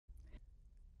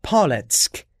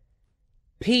Po-lotsk.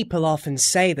 People often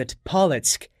say that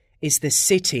Po-lotsk is the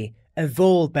city of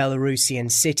all Belarusian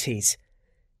cities.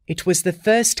 It was the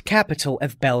first capital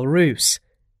of Belarus.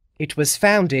 It was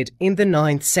founded in the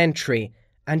 9th century,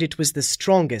 and it was the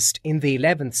strongest in the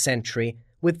 11th century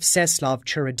with Vseslav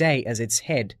Charodei as its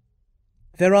head.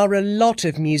 There are a lot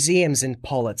of museums in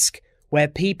Po-lotsk where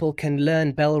people can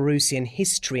learn Belarusian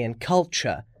history and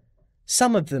culture.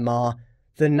 Some of them are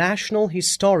the National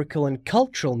Historical and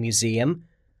Cultural Museum,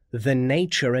 the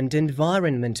Nature and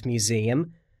Environment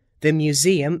Museum, the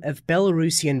Museum of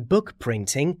Belarusian Book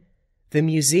Printing, the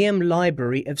Museum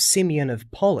Library of Simeon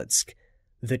of Polotsk,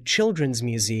 the Children's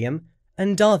Museum,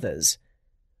 and others.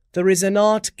 There is an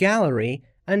art gallery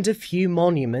and a few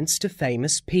monuments to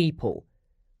famous people.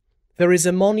 There is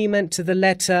a monument to the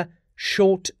letter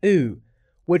short U,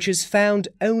 which is found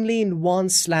only in one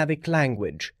Slavic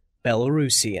language,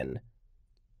 Belarusian.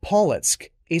 Po-lotsk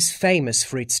is famous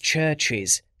for its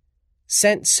churches.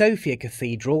 So-fia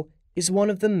Cathedral is one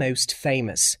of the most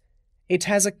famous. It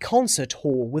has a concert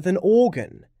hall with an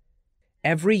organ.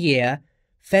 Every year,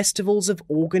 festivals of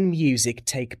organ music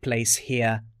take place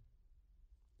here.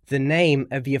 The name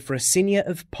of Efrosiniya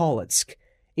of Polotsk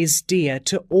is dear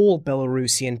to all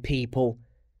Belarusian people.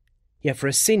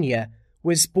 Efrosiniya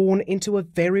was born into a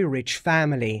very rich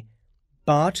family,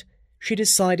 but she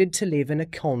decided to live in a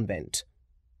convent.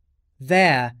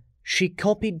 There, she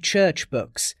copied church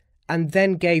books and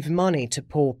then gave money to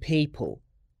poor people.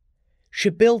 She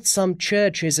built some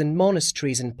churches and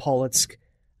monasteries in Polotsk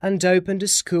and opened a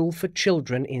school for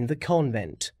children in the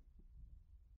convent.